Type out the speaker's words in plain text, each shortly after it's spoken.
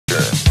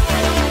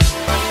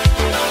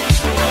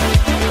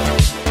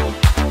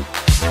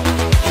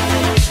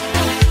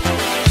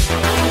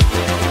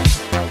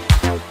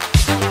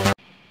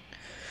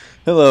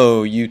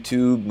Hello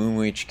YouTube,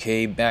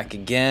 MoonHK back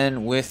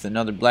again with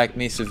another Black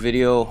Mesa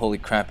video. Holy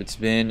crap, it's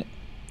been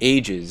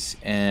ages,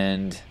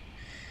 and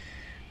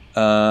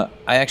I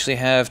actually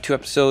have 2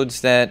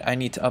 episodes that I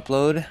need to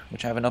upload,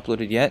 which I haven't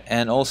uploaded yet,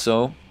 and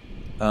also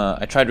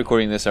I tried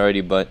recording this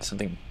already, but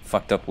something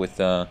fucked up with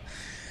the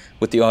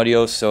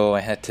audio, so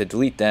I had to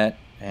delete that,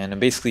 and I'm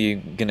basically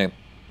gonna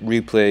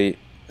replay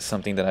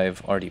something that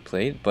I've already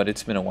played, but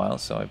it's been a while,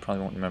 so I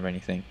probably won't remember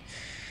anything.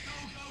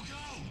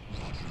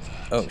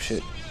 Oh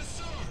shit.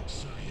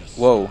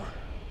 Whoa.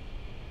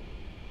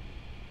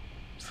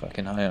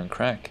 Fucking high on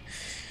crack.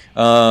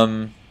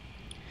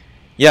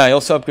 Yeah, I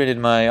also upgraded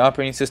my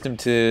operating system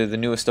to the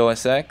newest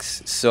OS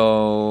X,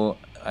 so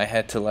I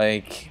had to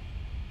like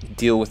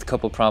deal with a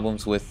couple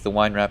problems with the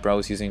wine wrapper I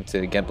was using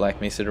to get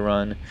Black Mesa to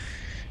run,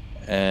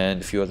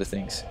 and a few other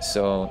things,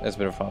 so that's a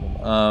bit of a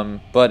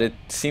problem. But it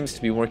seems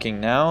to be working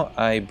now.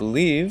 I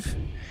believe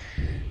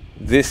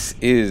this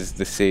is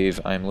the save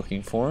I'm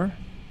looking for.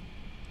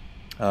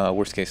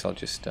 Worst case, I'll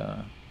just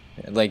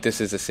like, this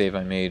is a save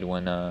I made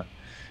when I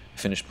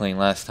finished playing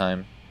last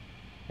time,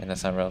 and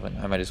that's not relevant.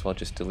 I might as well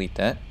just delete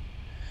that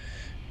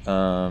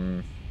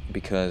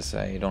because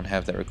I don't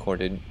have that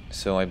recorded,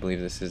 so I believe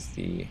this is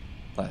the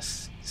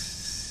last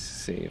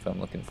save I'm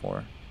looking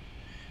for.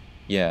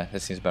 Yeah, that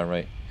seems about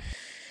right.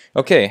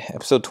 Okay,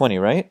 episode 20,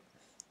 right?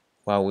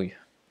 Wow,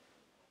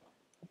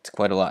 it's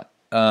quite a lot.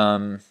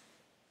 I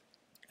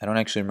don't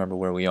actually remember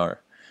where we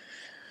are,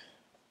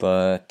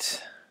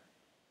 but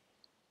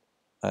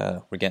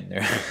we're getting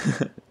there.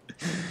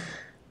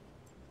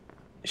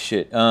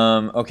 Shit.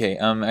 Okay,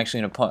 I'm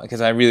actually gonna pause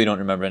because I really don't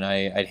remember, and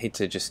I'd hate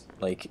to just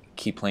like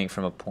keep playing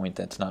from a point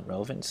that's not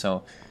relevant. So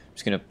I'm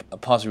just gonna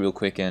pause it real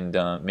quick and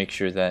make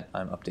sure that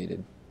I'm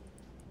updated.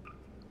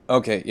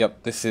 Okay.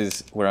 Yep. This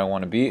is where I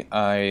want to be.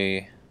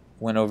 I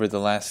went over the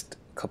last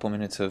couple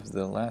minutes of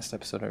the last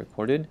episode I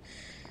recorded,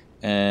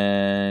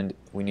 and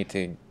we need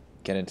to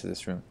get into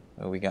this room.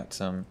 We got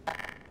some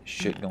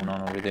shit going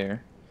on over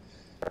there.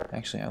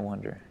 Actually, I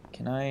wonder,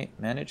 can I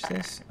manage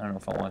this? I don't know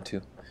if I want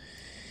to.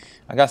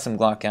 I got some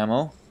Glock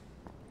ammo.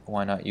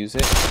 Why not use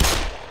it?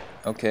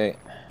 Okay.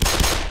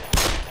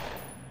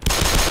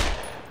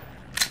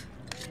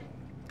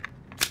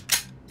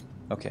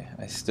 Okay,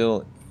 I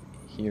still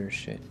hear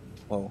shit.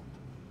 Whoa.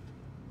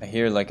 I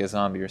hear like a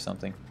zombie or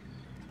something.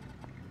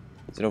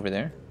 Is it over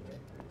there?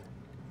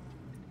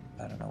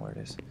 I don't know where it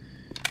is.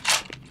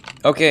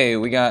 Okay,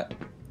 we got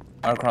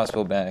our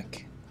crossbow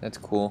back. That's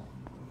cool.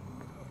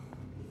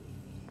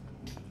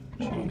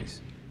 Jeez.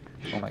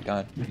 Oh my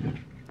god.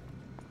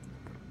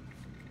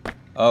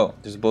 Oh,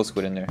 there's a bull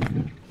squid in there.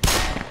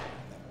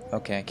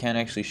 Okay, I can't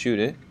actually shoot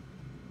it.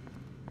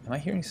 Am I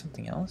hearing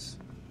something else?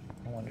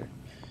 I wonder.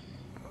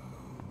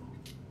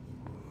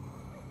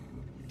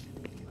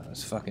 That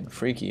was fucking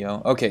freaky,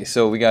 yo. Okay,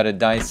 so we got a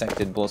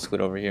dissected bull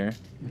squid over here.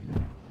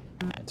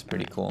 That's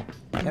pretty cool.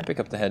 I can't pick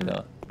up the head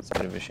though. It's a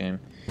bit of a shame.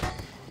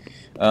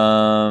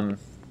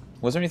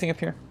 Was there anything up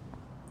here?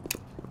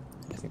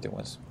 I think there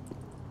was.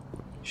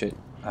 Shit.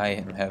 I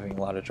am having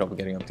a lot of trouble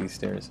getting up these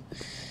stairs.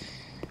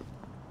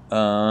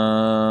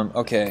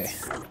 Okay.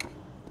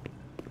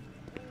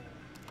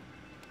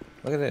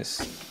 Look at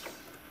this.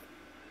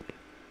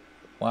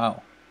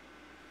 Wow.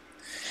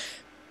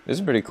 This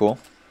is pretty cool.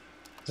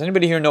 Does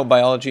anybody here know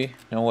biology?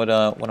 Know what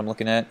I'm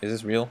looking at? Is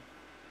this real?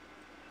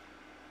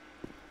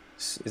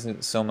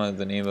 Isn't Soma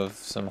the name of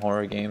some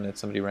horror game that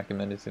somebody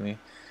recommended to me?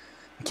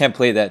 I can't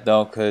play that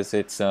though because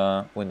it's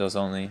Windows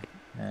only,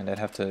 and I'd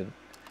have to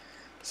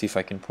see if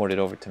I can port it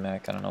over to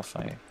Mac. I don't know if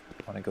I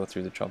want to go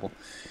through the trouble.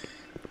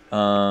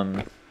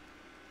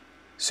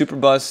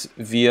 Superbus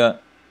via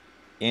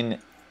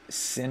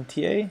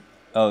Incentiae.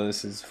 Oh,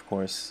 this is of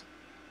course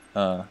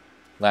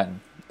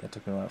Latin. That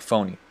took me a while.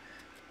 Phony.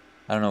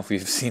 I don't know if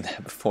we've seen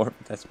that before,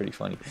 but that's pretty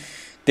funny.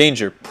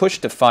 Danger. Push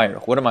to fire.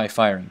 What am I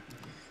firing?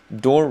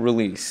 Door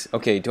release.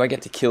 Okay, do I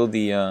get to kill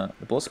the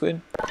bull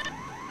squid?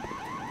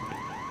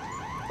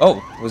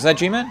 Oh, was that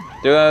G-Man?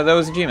 That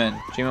was a G-Man.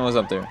 G-Man was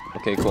up there.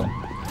 Okay, cool.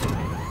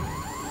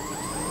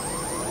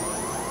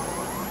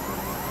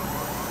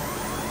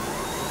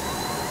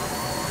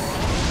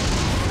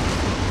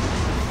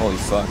 Holy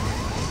fuck.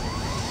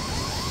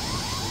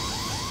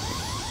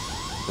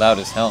 Loud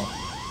as hell.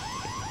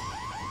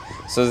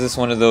 So is this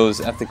one of those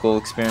ethical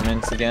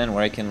experiments again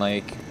where I can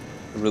like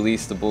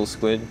release the bull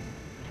squid?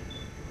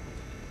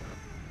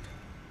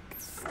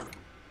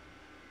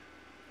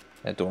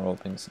 That door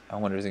opens. I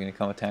wonder, is it gonna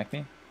come attack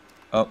me?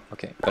 Oh,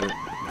 okay. Better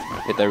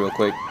hit that real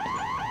quick.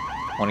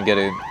 Want to get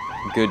a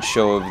good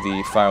show of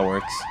the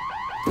fireworks.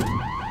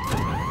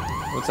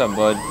 What's up,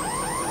 bud?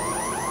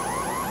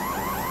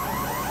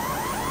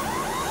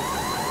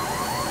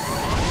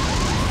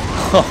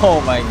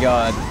 Oh my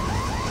god.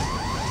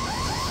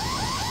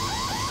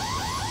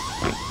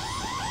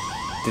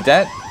 Did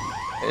that...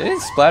 It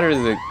didn't splatter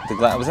the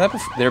glass. Was that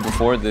there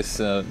before this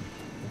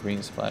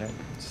green splatter?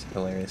 It's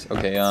hilarious.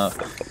 Okay,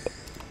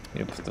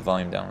 Need to put the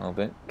volume down a little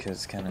bit because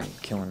it's kind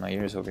of killing my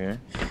ears over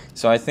here.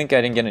 So I think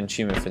I didn't get an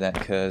achievement for that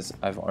because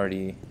I've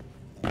already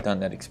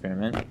done that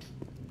experiment.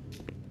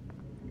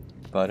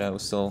 But it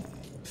was still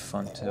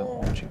fun to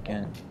watch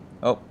again.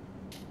 Oh,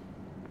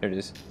 there it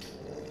is.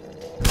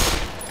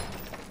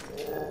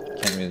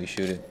 Can't really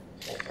shoot it.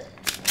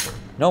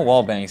 No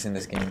wall bangs in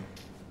this game.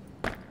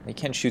 You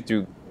can't shoot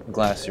through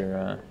glass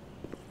or,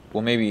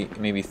 well,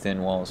 maybe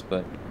thin walls,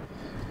 but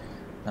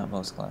not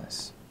most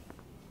glass.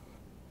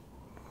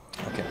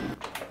 Okay.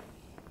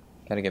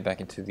 Gotta get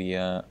back into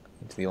the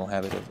old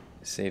habit of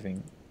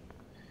saving.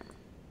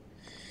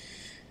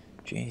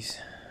 Jeez,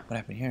 what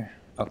happened here?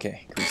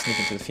 Okay, can we sneak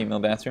into the female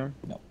bathroom?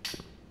 No.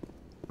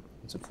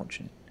 It's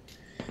unfortunate.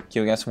 Okay,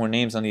 we got some more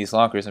names on these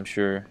lockers. I'm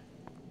sure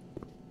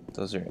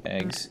those are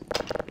eggs.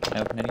 Can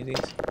I open any of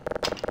these?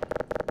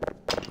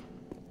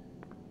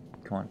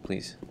 Come on,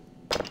 please.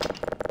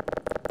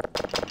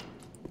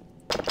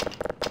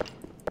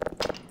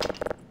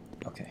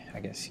 Okay, I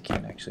guess you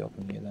can't actually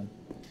open any of them.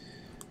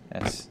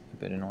 That's a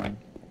bit annoying.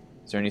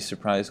 Is there any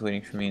surprise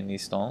waiting for me in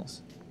these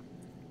stalls?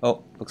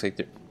 Oh, looks like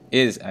there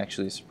is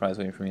actually a surprise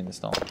waiting for me in the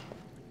stall.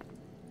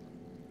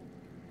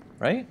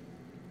 Right?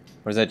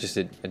 Or is that just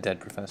a dead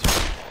professor?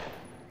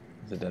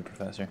 It's a dead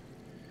professor.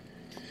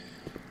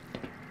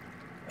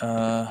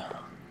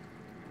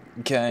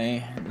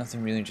 Okay,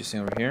 nothing really interesting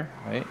over here,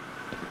 right?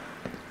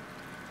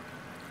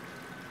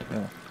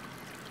 No.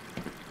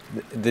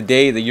 The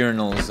day the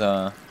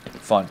urinals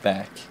fought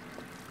back.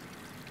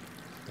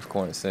 Of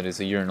course, that is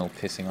a urinal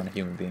pissing on a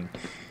human being,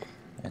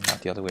 and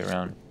not the other way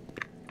around.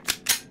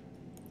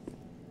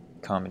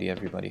 Comedy,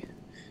 everybody.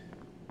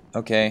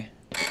 Okay.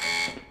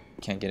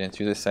 Can't get in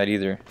through this side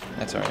either.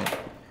 That's alright.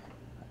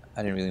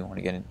 I didn't really want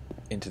to get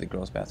into the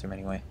girls' bathroom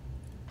anyway.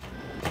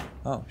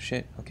 Oh,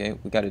 shit. Okay,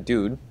 we got a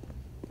dude.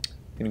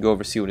 Gonna go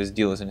over see what his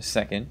deal is in a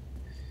second.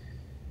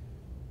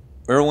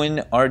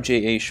 Erwin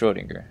RJA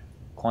Schrodinger.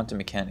 Quantum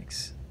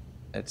mechanics.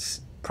 That's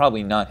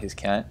probably not his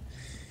cat.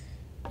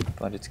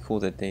 But it's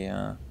cool that they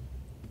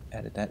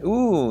added that.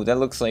 Ooh, that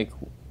looks like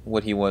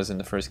what he was in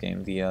the first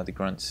game, the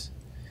grunts.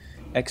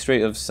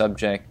 X-ray of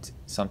subject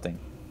something.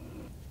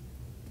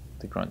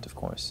 The grunt, of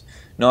course.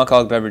 No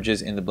alcoholic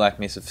beverages in the Black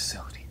Mesa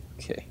facility.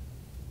 Okay.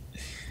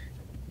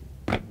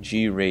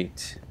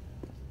 G-rate.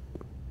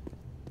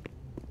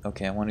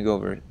 Okay, I want to go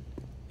over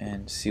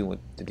and see what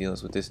the deal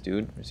is with this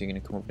dude. Or is he going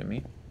to come over to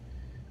me?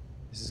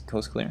 This is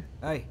coast clear.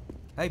 Hey,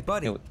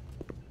 buddy.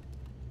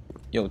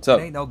 Yo, what's up?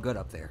 It ain't no good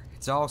up there.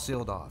 It's all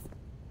sealed off.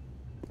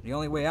 The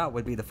only way out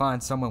would be to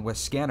find someone with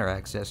scanner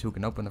access who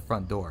can open the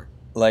front door.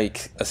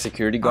 Like a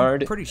security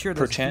guard? I'm pretty sure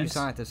there's a few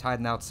scientists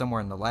hiding out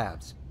somewhere in the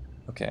labs.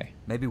 Okay.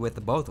 Maybe with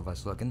the both of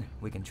us looking,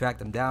 we can track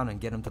them down and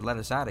get them to let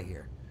us out of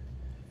here.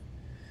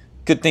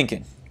 Good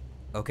thinking.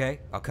 Okay,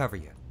 I'll cover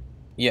you.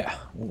 Yeah,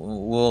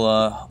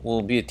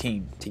 we'll be a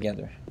team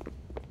together.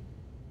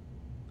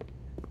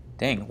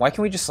 Dang, why can't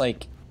we just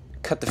like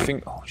cut the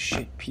finger? Oh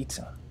shit,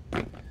 pizza.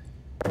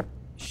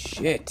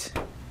 Shit.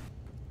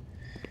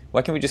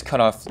 Why can't we just cut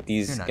off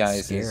these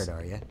guys? You're not scared,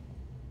 are you?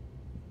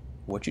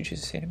 What'd you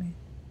just say to me?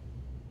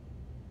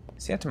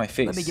 Say that to my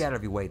face. Let me get out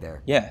of your way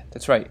there. Yeah,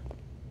 that's right.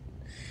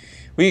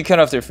 We can cut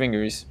off their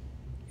fingers.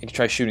 You can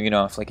try shooting it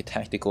off like a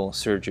tactical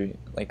surgery,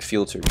 like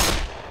field surgery.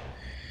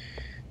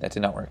 That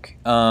did not work.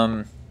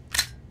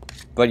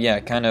 But yeah,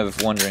 kind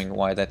of wondering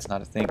why that's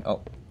not a thing.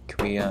 Oh,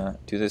 can we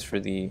do this for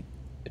the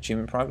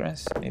achievement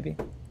progress, maybe?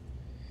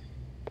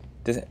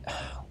 Does it?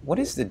 What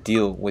is the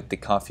deal with the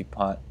coffee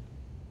pot?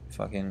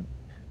 Fucking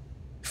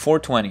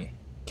 420.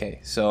 Okay,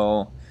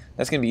 so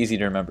that's gonna be easy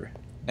to remember.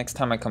 Next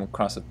time I come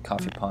across a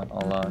coffee pot,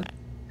 I'll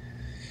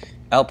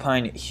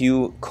Alpine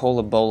Hue,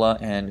 Cola Bola,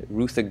 and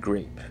Rutha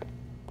Grape.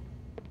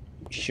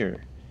 Sure.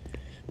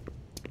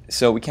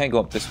 So we can't go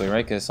up this way,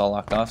 right? Because it's all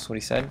locked off. That's what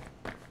he said.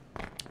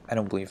 I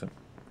don't believe him.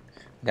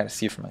 I gotta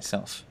see it for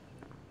myself.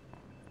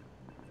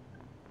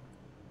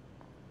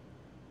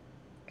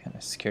 Kind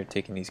of scared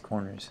taking these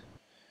corners.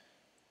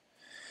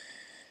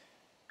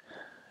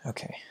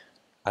 Okay.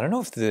 I don't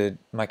know if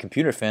my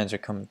computer fans are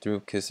coming through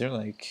because they're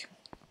like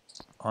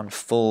on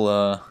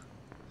full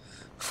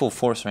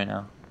force right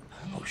now.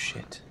 Oh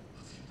shit.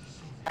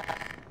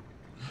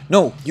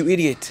 No, you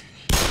idiot.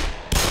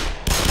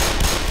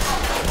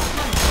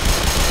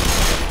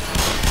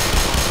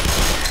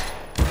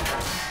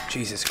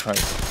 Jesus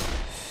Christ.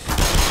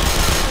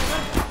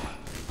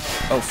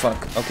 Oh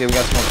fuck. Okay, we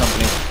got some more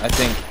company. I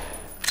think.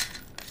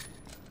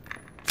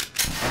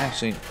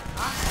 Actually.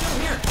 I'm still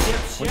here,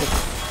 What the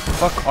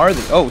fuck are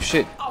they? Oh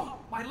shit. Oh,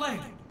 my leg.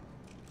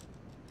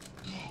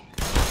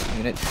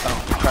 Unit.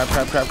 Oh crap.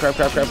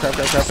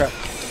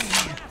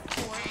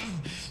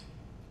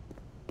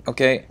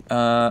 Okay,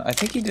 I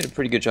think he did a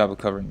pretty good job of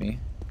covering me.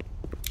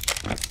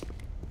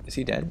 Is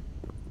he dead?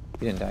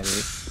 He didn't die, did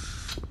he?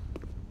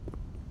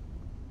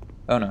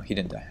 Oh no, he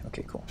didn't die.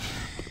 Okay, cool.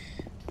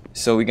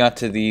 So we got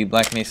to the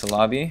Black Mesa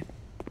lobby.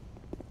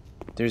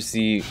 There's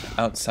the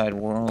outside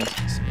world.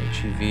 Some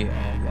HEV.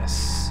 Oh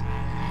yes.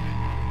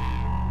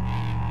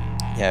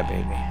 Yeah,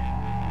 baby.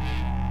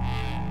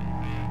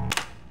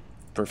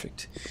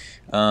 Perfect.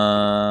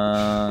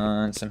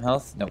 Some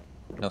health? Nope.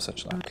 No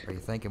such luck. Are you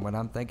thinking what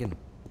I'm thinking?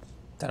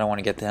 That I want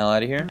to get the hell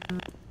out of here?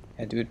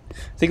 Yeah, dude.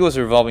 I think it was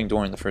a revolving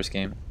door in the first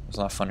game. It was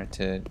a lot funner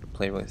to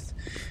play with.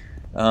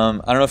 I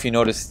don't know if you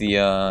noticed the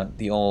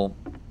old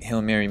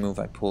Hail Mary move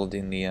I pulled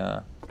in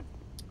the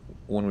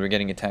when we were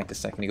getting attacked a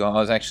second ago. I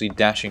was actually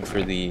dashing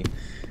for the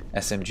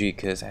SMG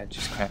because I had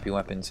just crappy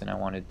weapons and I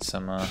wanted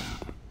some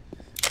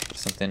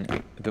something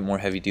a bit more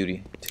heavy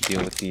duty to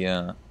deal with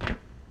the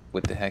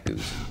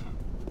Hecus.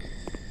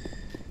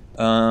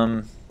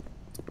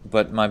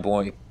 But my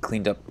boy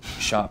cleaned up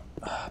shop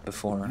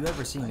before. You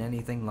ever seen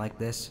anything like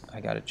this? I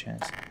got a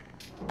chance.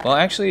 Well,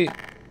 actually,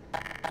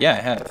 yeah,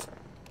 I have.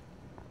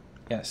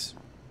 Yes.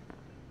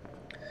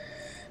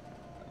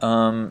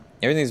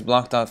 Everything's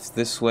blocked off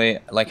this way.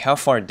 Like, how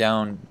far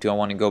down do I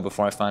want to go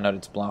before I find out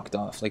it's blocked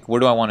off? Like, where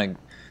do I want to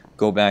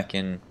go back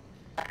and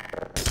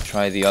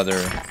try the other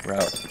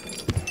route?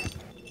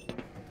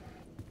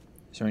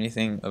 Is there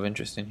anything of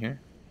interest in here?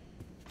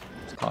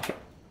 It's coffee.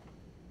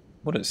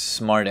 What a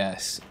smart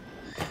ass.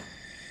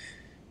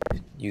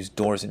 Use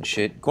doors and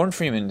shit. Gordon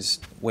Freeman's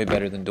way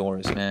better than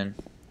doors, man.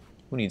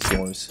 Who needs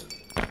doors?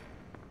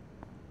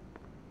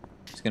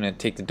 Just gonna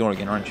take the door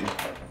again, aren't you?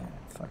 Yeah,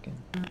 fucking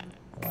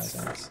wise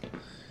ass.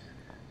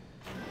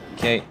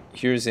 Okay,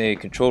 here's a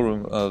control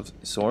room of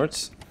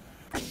sorts.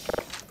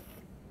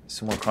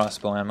 Some more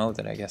crossbow ammo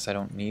that I guess I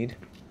don't need.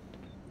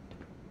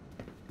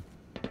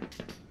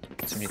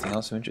 Is there anything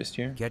else of interest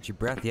here? Catch your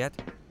breath yet?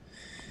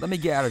 Let me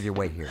get out of your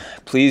way here.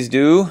 Please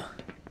do.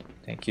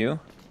 Thank you.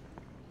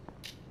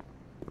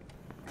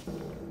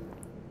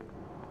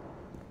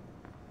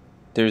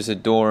 There's a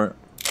door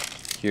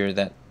here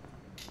that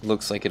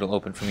looks like it'll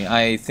open for me.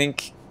 I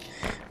think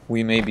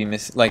we may be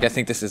I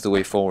think this is the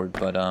way forward,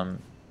 but I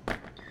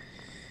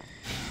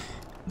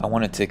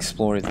wanted to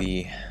explore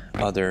the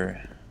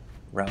other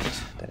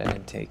route that I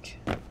didn't take.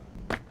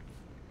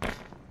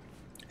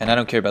 And I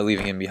don't care about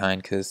leaving him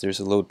behind because there's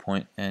a load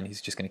point and he's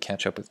just going to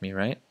catch up with me,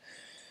 right?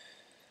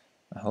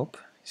 I hope.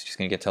 He's just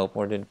going to get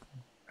teleported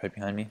right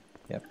behind me.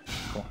 Yep,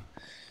 cool.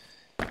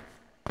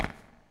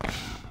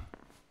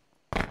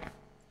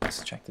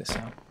 Let's check this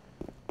out.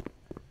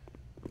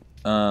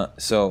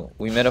 So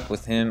we met up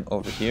with him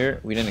over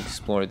here. We didn't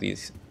explore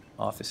these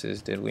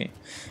offices, did we?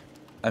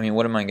 I mean,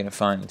 what am I going to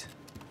find?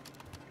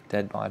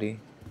 Dead body.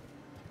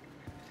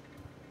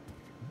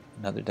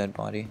 Another dead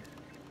body.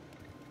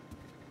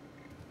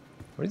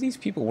 What are these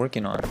people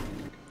working on?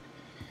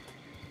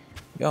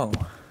 Yo.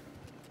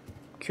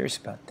 Curious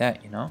about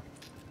that, you know?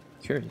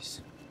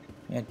 Curious.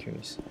 Yeah,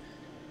 curious.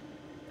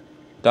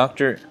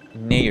 Dr.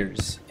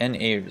 Nayers.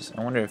 N-Ayers.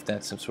 I wonder if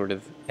that's some sort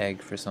of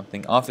egg for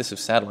something. Office of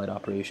Satellite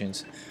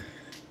Operations.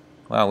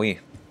 Wowee.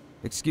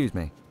 Excuse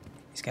me.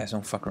 These guys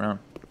don't fuck around.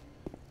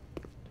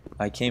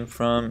 I did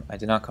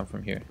not come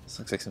from here. This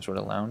looks like some sort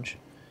of lounge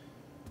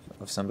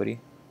of somebody.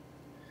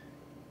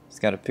 It's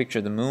got a picture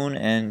of the moon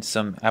and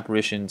some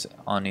apparitions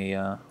on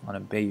a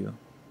bayou.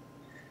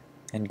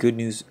 And a good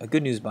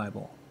news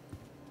Bible.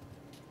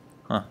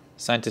 Huh.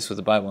 Scientists with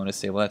a Bible on his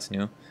table. That's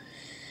new.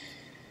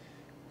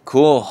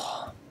 Cool.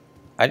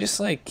 I just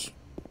like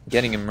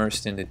getting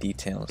immersed in the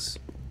details.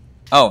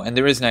 Oh, and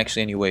there isn't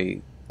actually any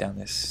way down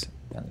this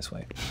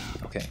way.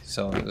 Okay,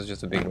 so it was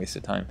just a big waste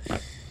of time.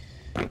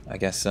 I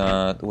guess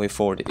the way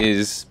forward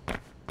is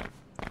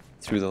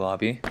through the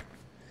lobby.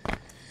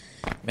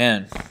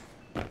 Man,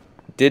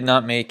 did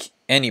not make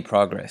any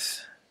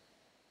progress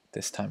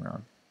this time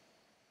around.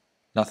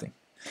 Nothing.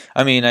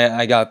 I mean,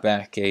 I got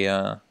back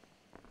a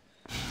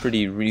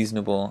pretty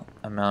reasonable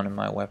amount of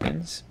my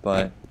weapons,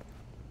 but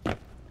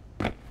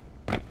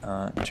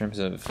in terms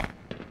of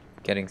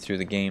getting through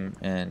the game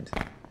and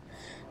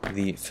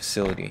the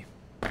facility,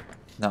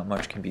 not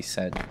much can be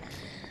said.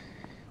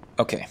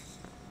 Okay.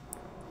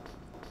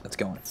 Let's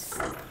go on.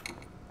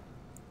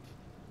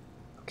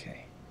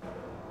 Okay.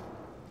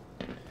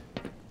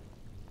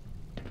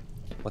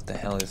 What the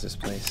hell is this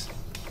place?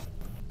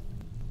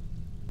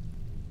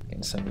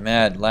 Getting some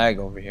mad lag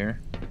over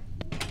here.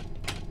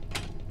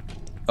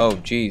 Oh,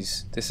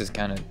 geez. This is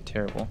kind of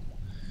terrible.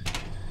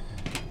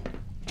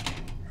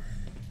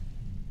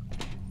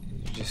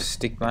 Just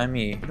stick by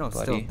me, You don't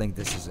buddy. still think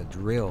this is a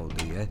drill,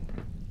 do you?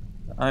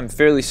 I'm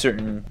fairly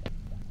certain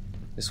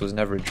this was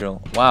never a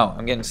drill. Wow,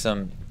 I'm getting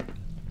some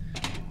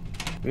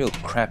real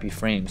crappy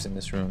frames in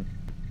this room.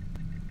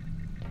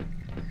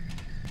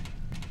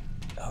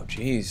 Oh,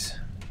 jeez.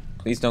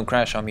 Please don't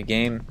crash on me,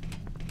 game.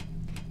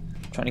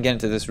 I'm trying to get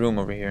into this room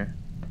over here.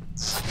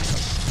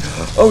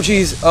 Oh,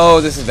 jeez.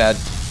 Oh, this is bad.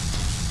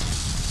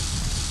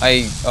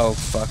 Oh,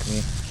 fuck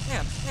me.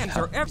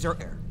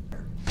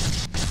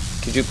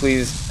 Could you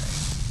please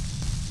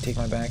take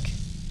my back?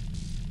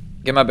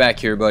 Get my back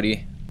here,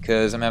 buddy,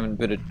 because I'm having a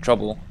bit of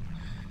trouble.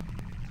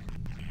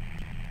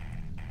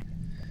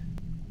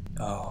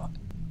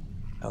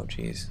 Oh,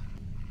 jeez.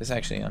 This is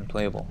actually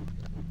unplayable.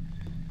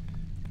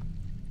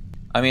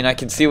 I mean, I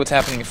can see what's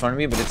happening in front of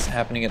me, but it's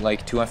happening at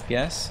like 2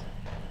 FPS.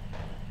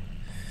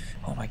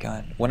 Oh my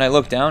god. When I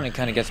look down, it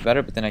kind of gets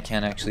better, but then I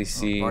can't actually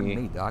see. Oh,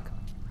 pardon me, Doc.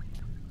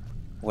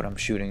 what I'm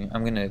shooting.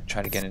 I'm gonna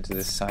try to get into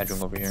this side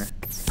room over here.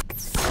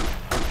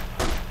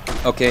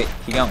 Okay,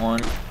 he got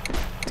one.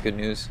 That's good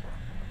news.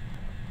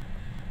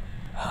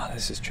 Ah,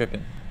 this is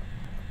tripping.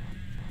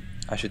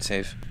 I should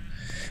save.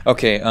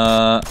 Okay,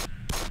 I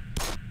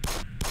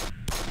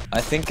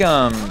think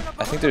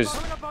there's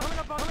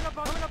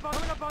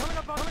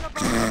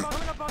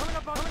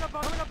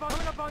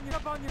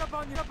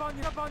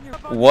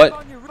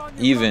what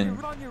even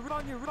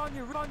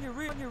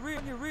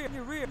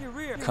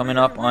coming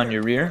up on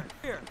your rear?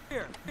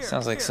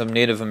 Sounds like some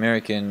Native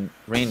American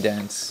rain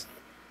dance.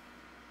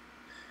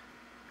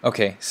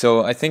 Okay,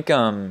 so I think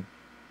I'm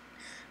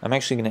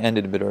actually gonna end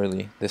it a bit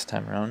early this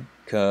time around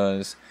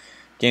because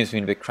game's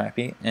been a bit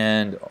crappy,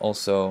 and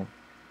also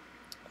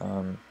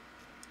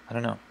I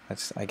don't know.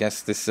 I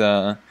guess this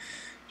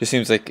just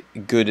seems like a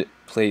good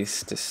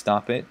place to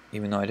stop it,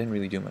 even though I didn't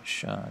really do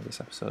much this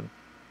episode.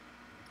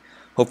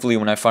 Hopefully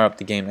when I fire up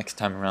the game next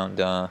time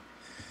around,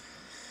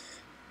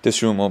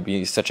 this room won't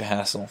be such a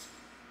hassle.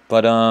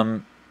 But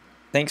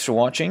thanks for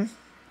watching,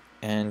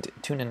 and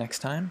tune in next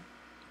time.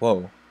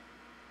 Whoa.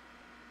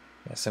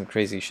 Yeah, some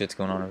crazy shit's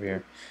going on over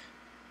here.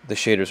 The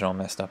shaders are all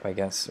messed up, I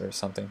guess, or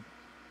something.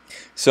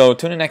 So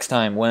tune in next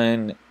time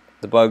when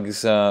the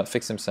bugs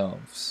fix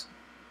themselves.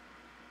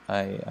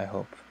 I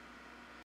hope.